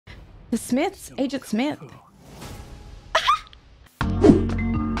The Smiths, Agent Smith.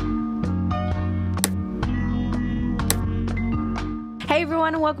 Hey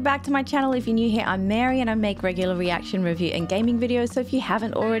everyone, and welcome back to my channel. If you're new here, I'm Mary and I make regular reaction, review and gaming videos. So if you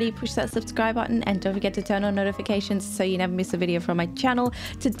haven't already, push that subscribe button and don't forget to turn on notifications so you never miss a video from my channel.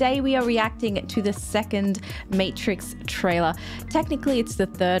 Today we are reacting to the second Matrix trailer. Technically it's the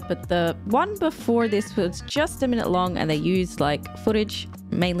third, but the one before this was just a minute long and they used like footage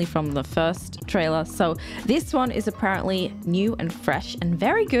mainly from the first trailer. So this one is apparently new and fresh and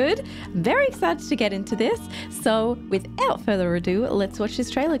very good. I'm very excited to get into this. So without further ado, let's watch this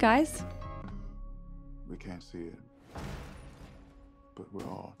trailer, guys. We can't see it, but we're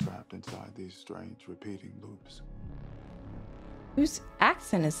all trapped inside these strange repeating loops. Whose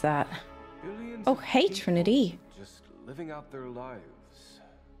accent is that? Billions Oh, hey, Trinity. just living out their lives.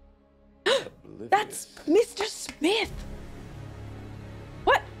 That's Mr. Smith.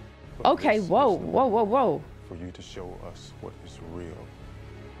 What? Okay, whoa, whoa, whoa, whoa. For you to show us what is real.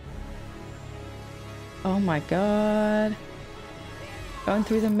 Oh my God. Going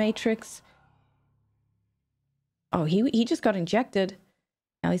through the Matrix. Oh, he just got injected.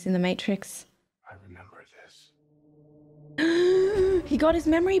 Now he's in the Matrix. I remember this. He got his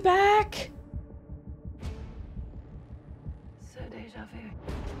memory back. So deja vu.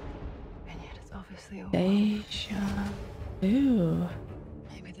 And yet it's obviously all Deja vu.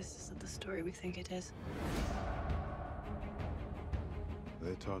 Maybe this isn't the story we think it is.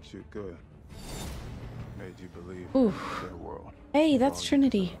 They taught you good. Made you believe Oof. in their world. Hey, that's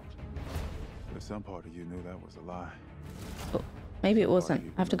Trinity. But some part of you knew that was a lie. Oh, maybe it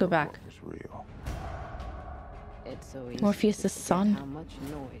wasn't. I have to go back. What was real. It's so easy Morpheus' to forget son? how much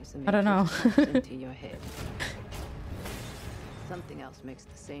noise I don't know. pumps into your head. Something else makes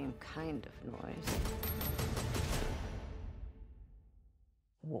the same kind of noise.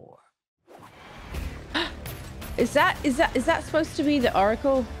 War. Is that supposed to be the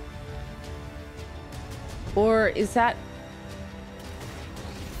Oracle? Or is that...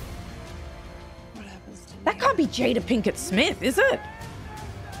 What happens to That can't be Jada Pinkett Smith, is it?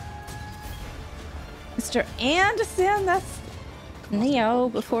 Mr. Anderson, that's Neo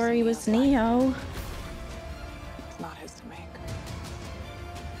before he was Neo. It's not his to make.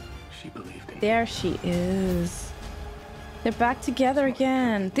 She believed in There she is. They're back together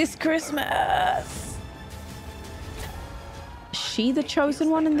again this Christmas. Is she the chosen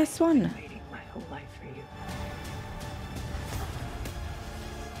one in this one? Waiting my whole life for you.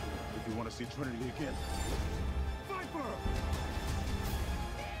 If you want to see Trinity again, fight for her!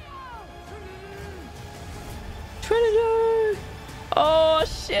 Trinity! Oh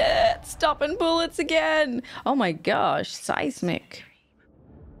shit! Stopping bullets again! Oh my gosh, seismic.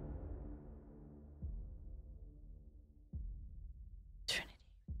 Trinity.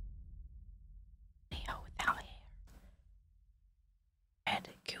 Neo without hair. Red,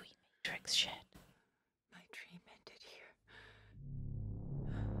 gooey Matrix shit. My dream ended here.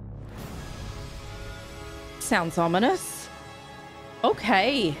 Sounds ominous.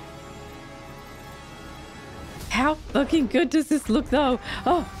 Okay. How fucking good does this look though?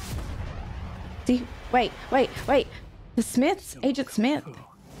 Oh. See, wait. The Smiths, Agent Smith.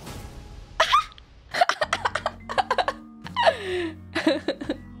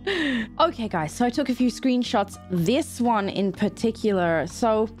 Okay guys, so I took a few screenshots. This one in particular.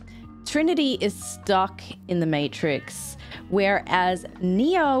 So Trinity is stuck in the Matrix, whereas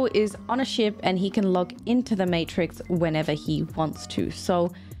Neo is on a ship and he can log into the Matrix whenever he wants to.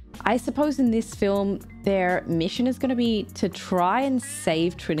 So I suppose in this film, their mission is going to be to try and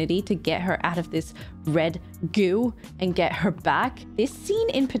save Trinity, to get her out of this red goo and get her back. This scene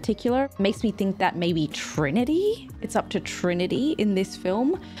in particular makes me think that maybe Trinity, it's up to Trinity in this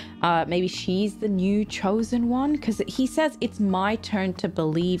film. Maybe she's the new chosen one, because he says it's my turn to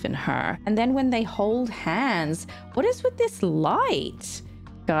believe in her. And then when they hold hands, what is with this light?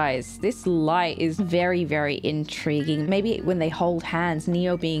 Guys, this light is very, very intriguing. Maybe when they hold hands,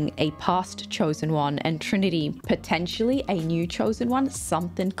 Neo being a past chosen one and Trinity potentially a new chosen one,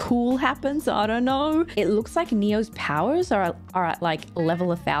 something cool happens. I don't know. It looks like Neo's powers are at like level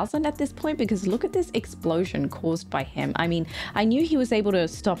 1000 at this point, because look at this explosion caused by him. I mean, I knew he was able to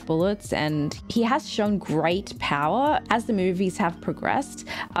stop bullets and he has shown great power as the movies have progressed.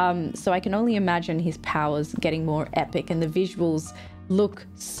 So I can only imagine his powers getting more epic, and the visuals look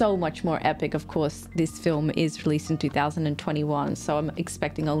so much more epic. Of course, this film is released in 2021, so I'm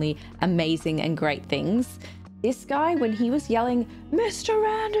expecting only amazing and great things. This guy, when he was yelling, "Mr.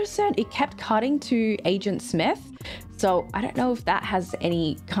 Anderson," it kept cutting to Agent Smith. So I don't know if that has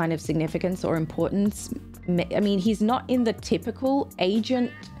any kind of significance or importance. I mean, he's not in the typical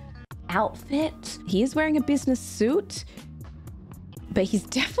agent outfit. He is wearing a business suit, but he's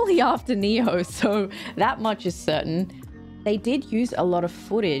definitely after Neo, so that much is certain. They did use a lot of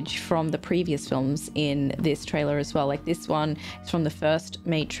footage from the previous films in this trailer as well. Like this one is from the first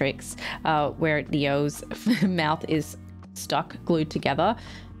Matrix, where Neo's mouth is stuck, glued together.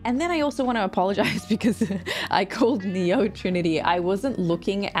 And then I also want to apologize because I called Neo Trinity. I wasn't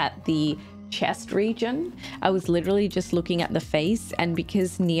looking at the chest region. I was literally just looking at the face, and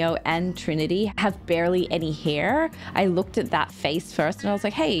because Neo and Trinity have barely any hair, I looked at that face first and I was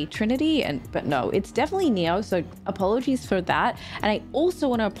like, hey, Trinity, but no, it's definitely Neo, so apologies for that. And I also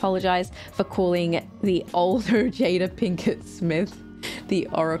want to apologize for calling the older Jada Pinkett Smith the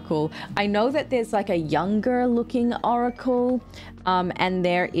Oracle. I know that there's like a younger looking Oracle, and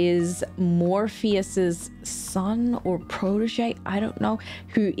there is Morpheus's son or protege, I don't know,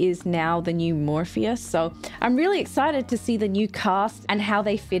 who is now the new Morpheus. So I'm really excited to see the new cast and how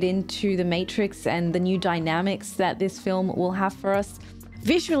they fit into the Matrix and the new dynamics that this film will have for us.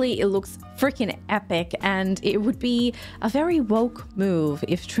 Visually, it looks freaking epic, and it would be a very woke move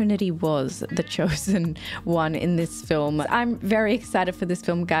if Trinity was the chosen one in this film. I'm very excited for this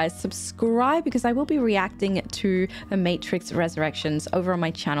film, guys. Subscribe because I will be reacting to The Matrix Resurrections over on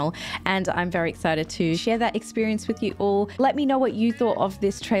my channel, and I'm very excited to share that experience with you all. Let me know what you thought of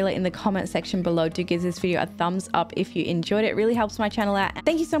this trailer in the comment section below. Do give this video a thumbs up if you enjoyed it. It really helps my channel out.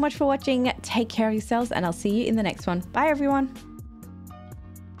 Thank you so much for watching. Take care of yourselves, and I'll see you in the next one. Bye, everyone.